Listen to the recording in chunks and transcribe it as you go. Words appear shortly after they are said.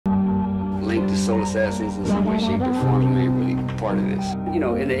linked to Soul Assassins in some way, shape, or form, you ain't really part of this. You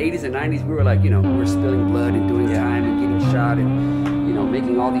know, in the 80s and 90s, we were like, you know, we were spilling blood and doing time and getting shot and, you know,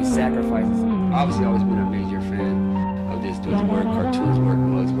 making all these sacrifices. Obviously, I've always been a major fan of this dude's work, cartoons work,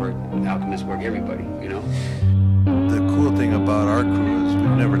 Mugg's work, Alchemist work, everybody, you know. The cool thing about our crew is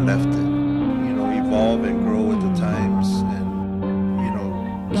we've never left it. You know, evolve and grow with the times and, you know,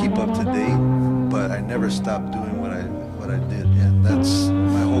 keep up to date. But I never stopped doing what I did, and that's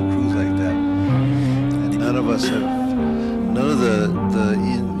my whole crew's like that. And none of us have, none of the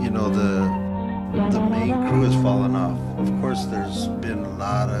main crew has fallen off. Of course, there's been a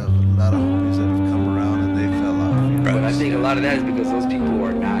lot of homies that have come around and they fell off. You know? But I think a lot of that is because those people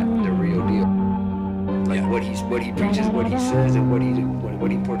are not the real deal. Like what he preaches, what he says, and what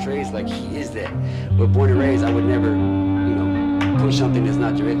he portrays, like he is that. But born and raised, I would never, you know, push something that's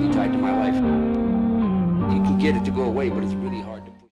not directly tied to my life. You can get it to go away, but it's